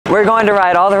We're going to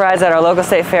ride all the rides at our local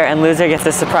state fair, and loser gets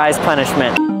a surprise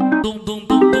punishment.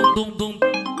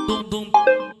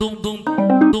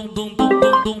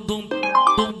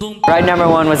 Ride number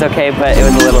 1 was okay, but it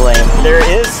was a little lame. There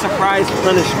is surprise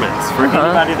punishments for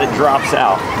anybody that drops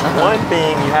out. One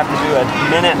being you have to do a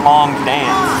minute-long dance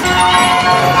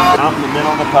out in the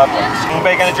middle of the public.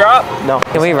 Anybody gonna drop? No.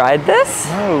 Can we ride this?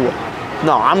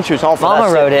 No, I'm too tall for that.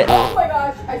 Mama rode it. Oh my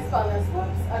gosh, I spun this.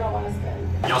 Whoops, I don't want to spin.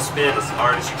 You'll spin as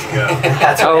hard as you can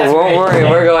go. Oh, won't worry,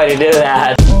 we're going to do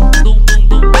that.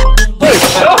 This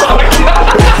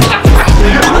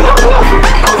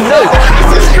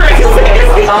is crazy.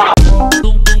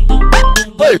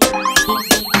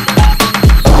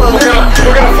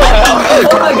 We're gonna fly out.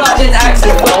 Oh my gosh, it's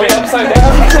actually flipping upside down.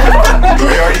 Are you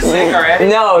already sick already?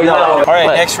 No. All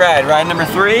right, next ride. Ride number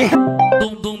 3.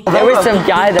 There was some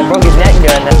guy that broke his neck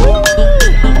doing this.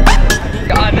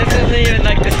 God, this isn't even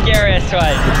like the scariest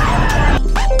one.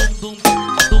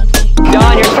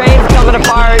 John, your train's coming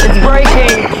apart. It's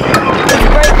breaking. It's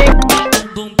breaking.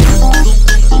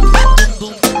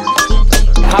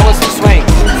 How was the swing?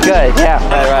 It's good, yeah.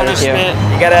 I ride with you.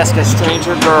 You gotta ask a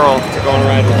stranger girl to go and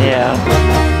ride with you.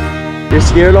 Yeah. You're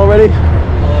scared already? A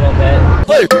little bit.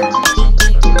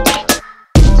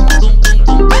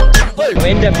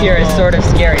 Wind up here is sort of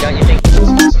scary, don't you think?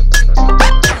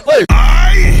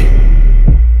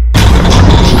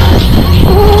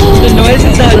 The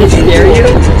noises not scare you?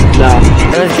 No.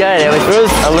 It was good. It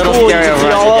was a little cool. scary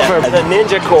over all over. The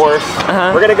ninja course,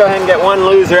 we're gonna go ahead and get one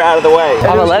loser out of the way.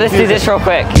 Oh, but let us do this real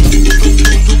quick.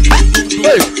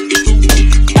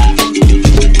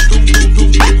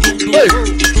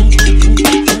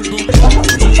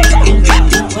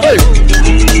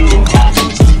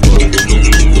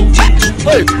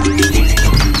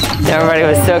 Everybody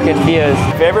was so confused.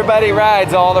 If everybody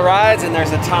rides all the rides and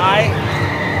there's a tie,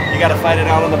 you gotta fight it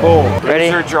out on the bull.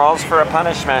 Ready? Loser draws for a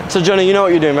punishment. So Jonah, you know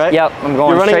what you're doing, right? Yep, I'm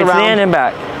going You're running straight to the around. end and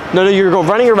back. No, you're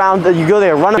running around. You go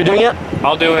there, run. You're doing it?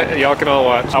 I'll do it. Y'all can all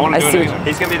watch. I want to do it anyway.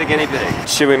 He's gonna be the guinea pig.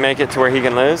 Should we make it to where he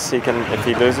can lose? He can, if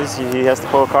he loses, he has to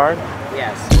pull a card?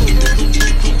 Yes.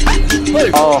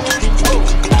 Oh.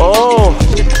 Oh.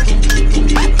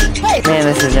 Man,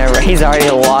 this is never. He's already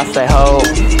lost, I hope.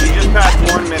 You just passed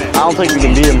 1 minute. I don't think we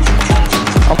can beat him.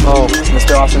 Oh,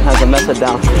 Mr. Austin has a method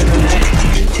down.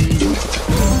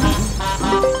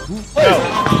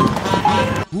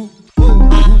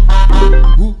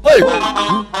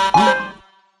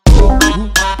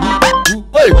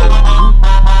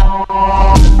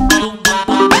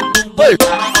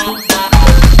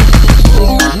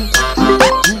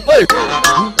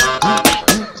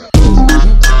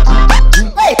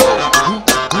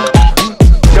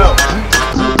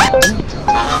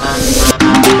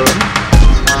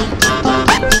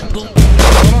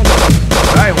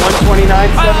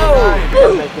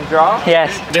 Draw?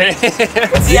 Yes. Yes.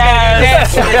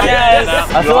 Yes. Yes.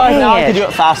 I feel like now I can do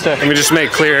it faster. Let me just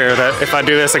make clear that if I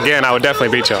do this again, I would definitely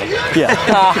beat y'all.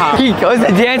 Yeah. He goes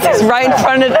and dances right in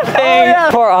front of the thing.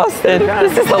 yeah. Poor Austin.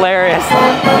 This is hilarious.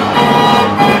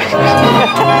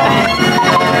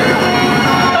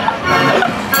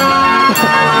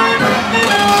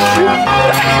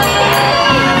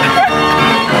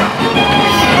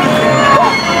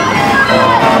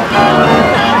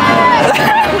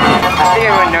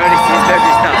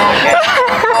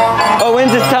 What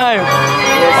wins this time?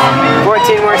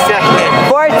 14 more seconds.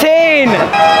 14!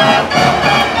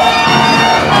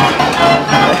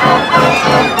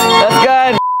 That's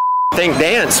good. I think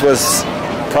dance was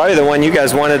probably the one you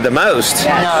guys wanted the most.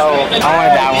 No, I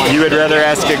wanted that one. You would rather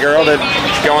ask a girl to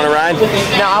go on a ride?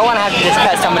 No, I want to have to just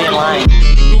cut somebody in line.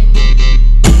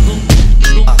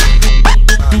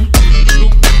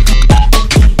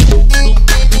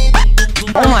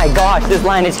 Oh my gosh, this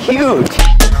line is huge.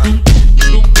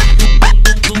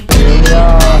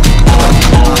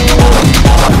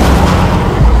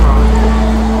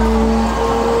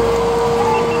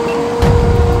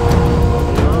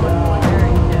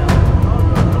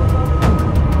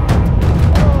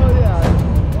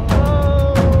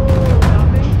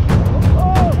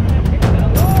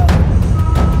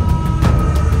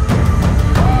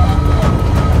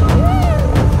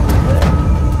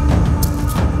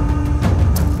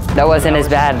 That wasn't as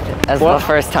bad as the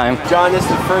first time. John, this is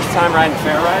the first time riding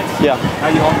fair rides? Yeah. How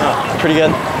you holding up? Pretty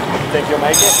good. Think you'll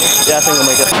make it? Yeah, I think we'll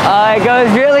make it. It goes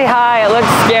really high. It looks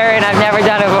scary, and I've never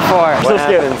done it before. What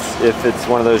happens if it's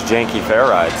one of those janky fair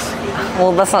rides?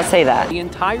 Well, let's not say that. The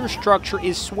entire structure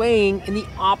is swaying in the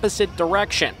opposite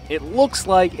direction. It looks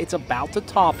like it's about to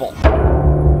topple.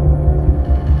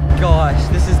 Gosh,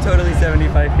 this is totally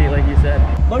 75 feet, like you said.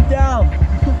 Look down.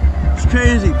 It's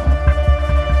crazy.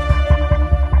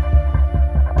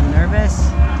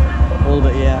 little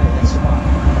bit, yeah.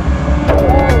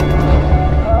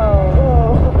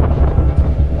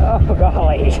 Oh,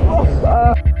 golly.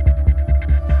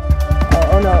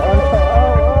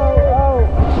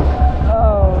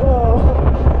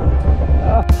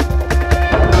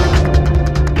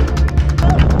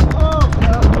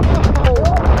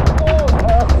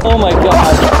 Oh my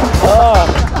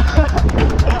God.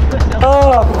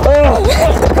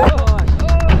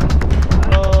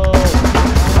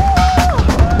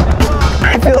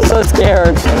 I feel so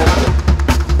scared.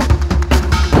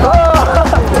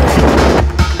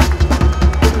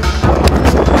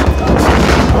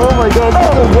 Oh my God,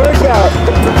 that was a workout.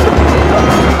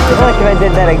 I feel like if I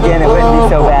did that again, it wouldn't be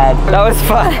so bad. That was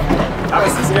fun. That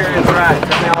was the scariest ride.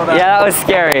 Tell me all about Yeah, that was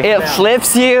scary. It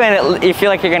flips you and you feel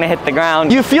like you're gonna hit the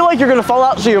ground. You feel like you're gonna fall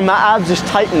out, so your abs just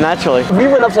tighten naturally. We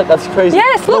went upside, that's crazy.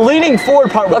 Yes, look. The leaning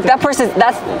forward part. Look, that person,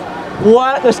 that's,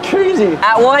 What? That's crazy.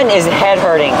 that one is head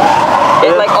hurting.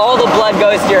 It's like all the blood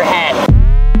goes to your head.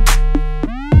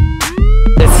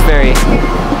 It's very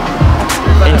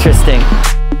interesting.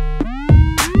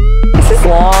 This is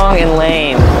long and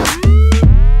lame.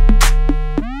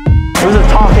 It was a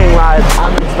talking ride.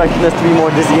 I'm expecting this to be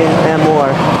more dizzying and more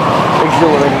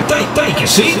exhilarating. Take a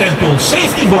seat and pull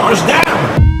safety bars down.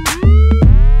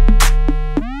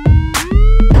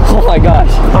 Oh my gosh.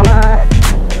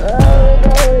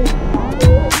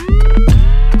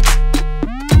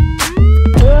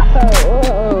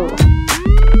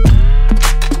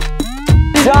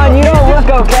 John, you don't look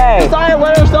okay. Sorry,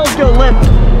 let ourselves go limp.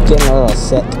 Getting a little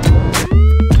sick.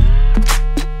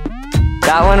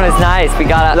 That one was nice. We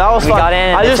got That was fun. got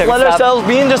in. I just let ourselves,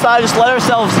 me and Josiah just let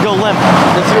ourselves go limp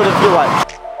and see what it feel like.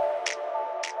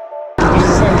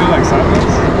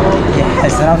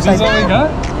 Yes, and I was like, all we got?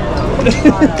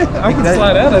 I can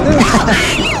slide out of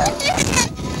this.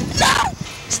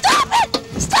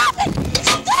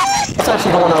 It's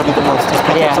actually the one I would be the most.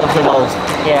 Yeah. It's the most.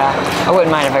 Yeah, I wouldn't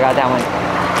mind if I got that one.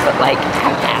 But like,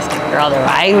 have to ask a girl to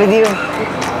ride with you?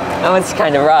 That one's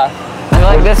kind of rough. I feel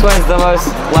like this one's the most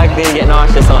likely to get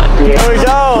nauseous on. Here we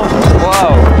go.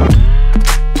 Whoa.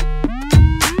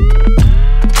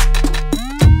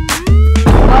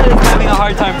 Blood is having a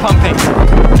hard time pumping.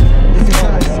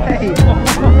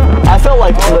 I felt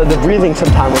like the breathing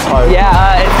sometimes was hard.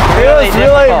 Yeah, it's really It was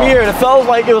really difficult. weird. It felt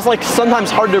like it was like sometimes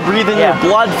hard to breathe in. Yeah.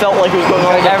 Your blood felt like it was going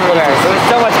all Like everywhere. There was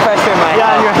so much pressure in my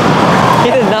Yeah, head. He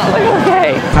did not look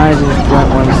okay. I just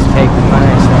want to take the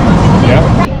punishment. Yeah.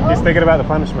 He's thinking about the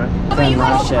punishment. From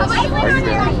nauseous. Are you ready?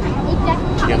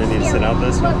 You're gonna need to sit out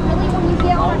this one.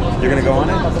 You're gonna go on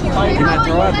it? You might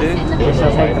throw up, dude. We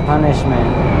shall take the punishment.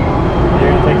 You're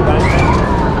gonna take the punishment?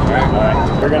 Alright.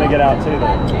 We're gonna get out too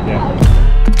then. Yeah.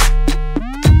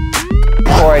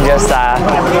 Or just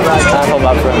hold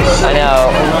up for him. I know.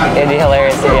 It'd be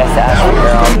hilarious if he has to ask a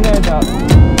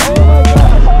girl.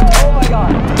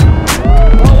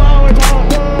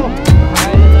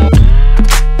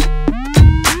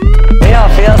 We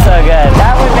don't feel so good.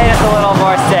 That one made us a little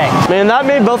more sick. Man, that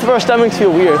made both of our stomachs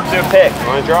feel weird. Do a pick. You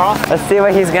wanna draw? Let's see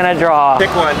what he's gonna draw.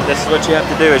 Pick one. This is what you have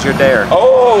to do as your dare.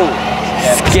 Oh!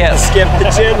 Skip. Skip the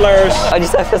chidlers. I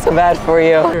just I feel so bad for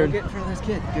you. Get in front of this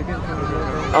kid. Get in front of this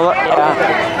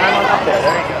kid.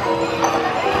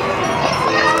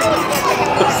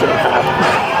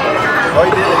 Oh,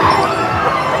 you did it.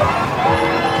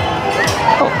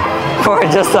 Poor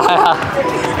Josiah.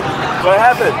 What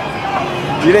happened?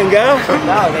 You didn't go?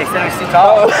 No, they said I was too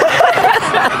tall.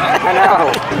 I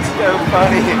know. It's so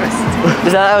funny.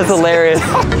 That was hilarious.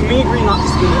 Can we agree not to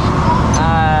spin it?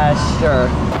 Sure.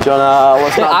 Jonah,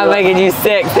 let's not I'm do it. making you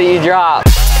sick so you drop.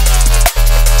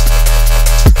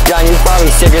 John, you're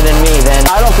probably sicker than me then.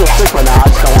 I don't feel sick right now. I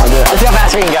just don't want to do it. Let's see how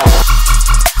fast we can go.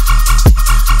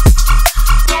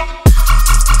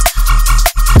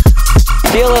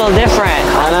 Feel a little different.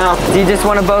 I know. Do you just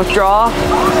want to both draw?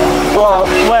 Well,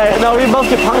 wait, no, we both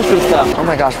get punished with stuff. Oh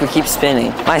my gosh, we keep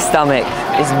spinning. My stomach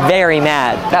is very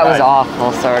mad. That was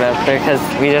awful, sort of, because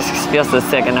we just feel so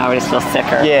sick and now we just feel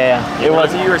sicker. Yeah, it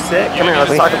was. You were sick? Come here, let's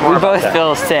We, talk more we about both that.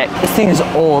 feel sick. This thing is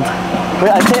old.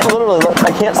 Wait, I can't literally look.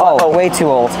 I can't. Oh, way too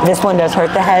old. This one does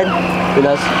hurt the head. It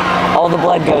does. All the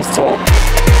blood goes to it.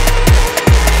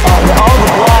 All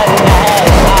the blood in the head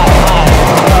is not fun.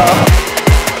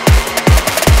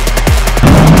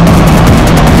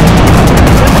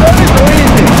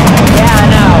 Yeah, I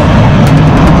know.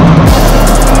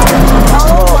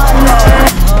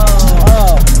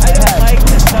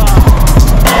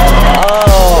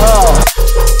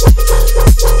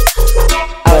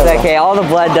 Okay, all the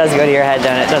blood does go to your head,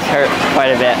 don't it? It does hurt quite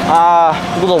a bit.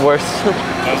 A little worse.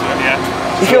 Yeah.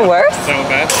 You feel worse? So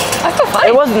bad. I feel fine.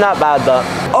 It wasn't that bad though.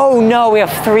 Oh no, we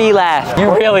have 3 left. You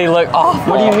really look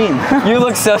awful. What do you mean? You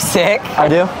look so sick. I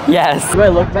do? Yes. Do I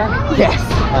look bad? Yes.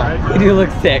 You do look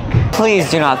sick. Please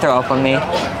do not throw up on me.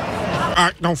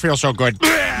 I don't feel so good. Ew!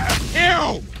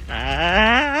 Ew!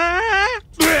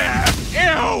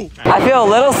 I feel a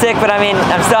little sick, but I mean,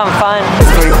 I'm still having fun.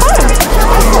 It's pretty fun.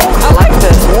 I like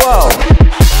this. Whoa.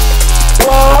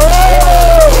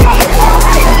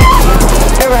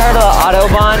 You ever heard of the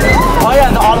Autobahn? Oh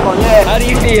yeah, the Autobahn, yeah. How do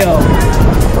you feel?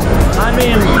 I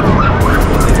mean,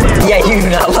 Yeah, you do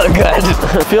not look good.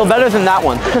 feel better than that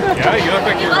one. Yeah, you look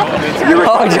like you're rolling into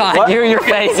Oh, John, your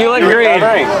face. You look green.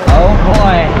 Recovering. Oh,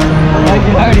 boy. I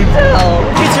can already tell.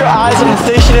 Get your eyes on a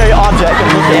stationary object and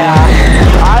look at it.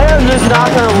 Yeah. I am just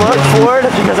not gonna look forward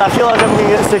because I feel like I'm gonna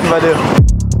get sick if I do.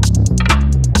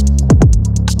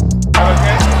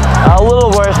 A little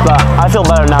worse, but I feel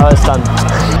better now that it's done.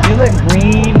 You look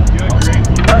green.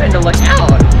 You're starting to look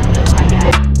out.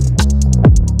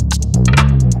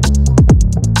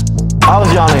 I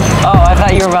was yawning. Oh, I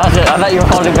thought you were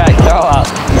holding back throw up.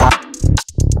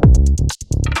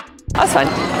 That's fine.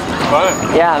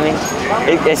 Fun. Yeah, I mean,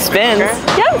 it spins.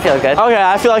 Yeah, I feel good. Okay,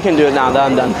 I feel I can do it now that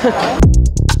I'm done.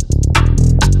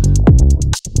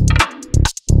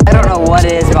 I don't know what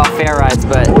it is about fair rides,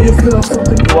 but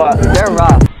What? they're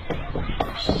rough.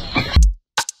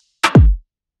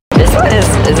 This one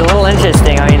is a little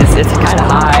interesting. I mean, it's kind of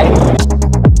high.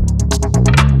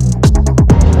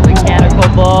 Mechanical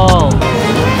bull.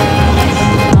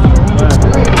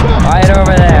 Right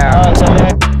over there.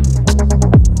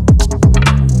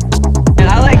 And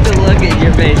I like to look at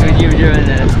your face when you're doing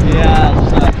this. Yeah.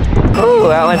 Ooh,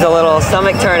 that one's a little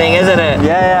stomach turning, isn't it?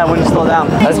 Yeah, when you slow down.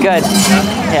 That's good.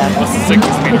 Yeah. What's the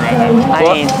sickest meter right now?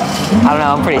 I mean, I don't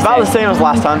know, I'm pretty About the sick. same as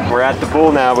last time. We're at the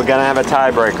bull now. We're gonna have a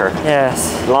tiebreaker.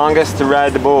 Yes. Longest to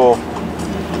ride the bull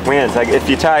wins. Like if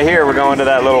you tie here, we're going to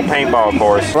that little paintball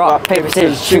course. Rock, paper,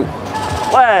 scissors, shoot.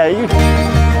 Hey, you.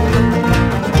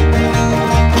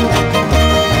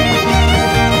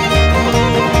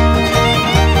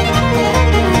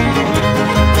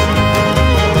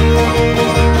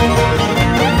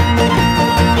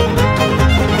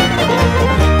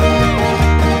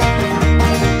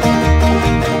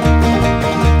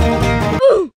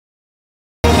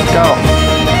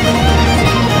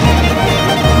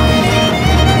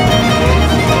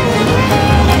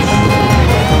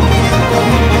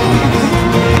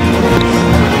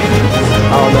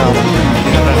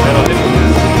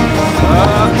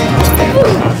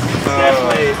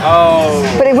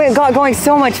 But it got going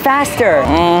so much faster.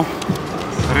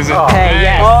 What is it? Hey,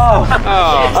 yes.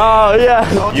 Oh,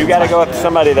 yeah. You got to go up to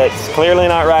somebody that's clearly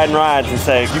not riding rides and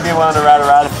say, "You be willing to ride a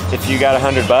ride if you got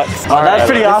 $100?" Oh, that's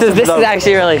pretty awesome. This is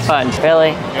actually really fun. Really?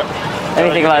 Yep. Let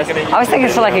me think about this. I was thinking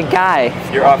for like a guy.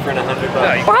 You're offering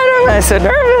 $100. Why am I so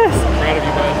nervous? Proud of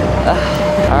you, bud.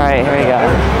 All right, here we go.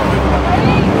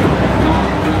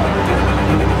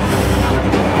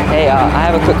 Hey, I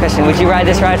have a quick question. Would you ride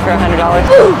this ride for $100?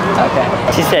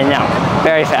 Okay. She said no.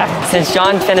 Very fast. Since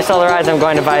John finished all the rides, I'm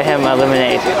going to buy him a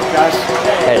lemonade.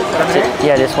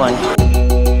 Yeah, this one.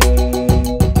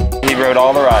 He rode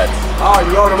all the rides. Oh,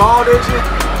 you rode them all, did you?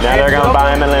 Now they're going to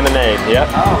buy him a lemonade. Yep.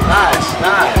 Oh,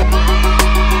 nice.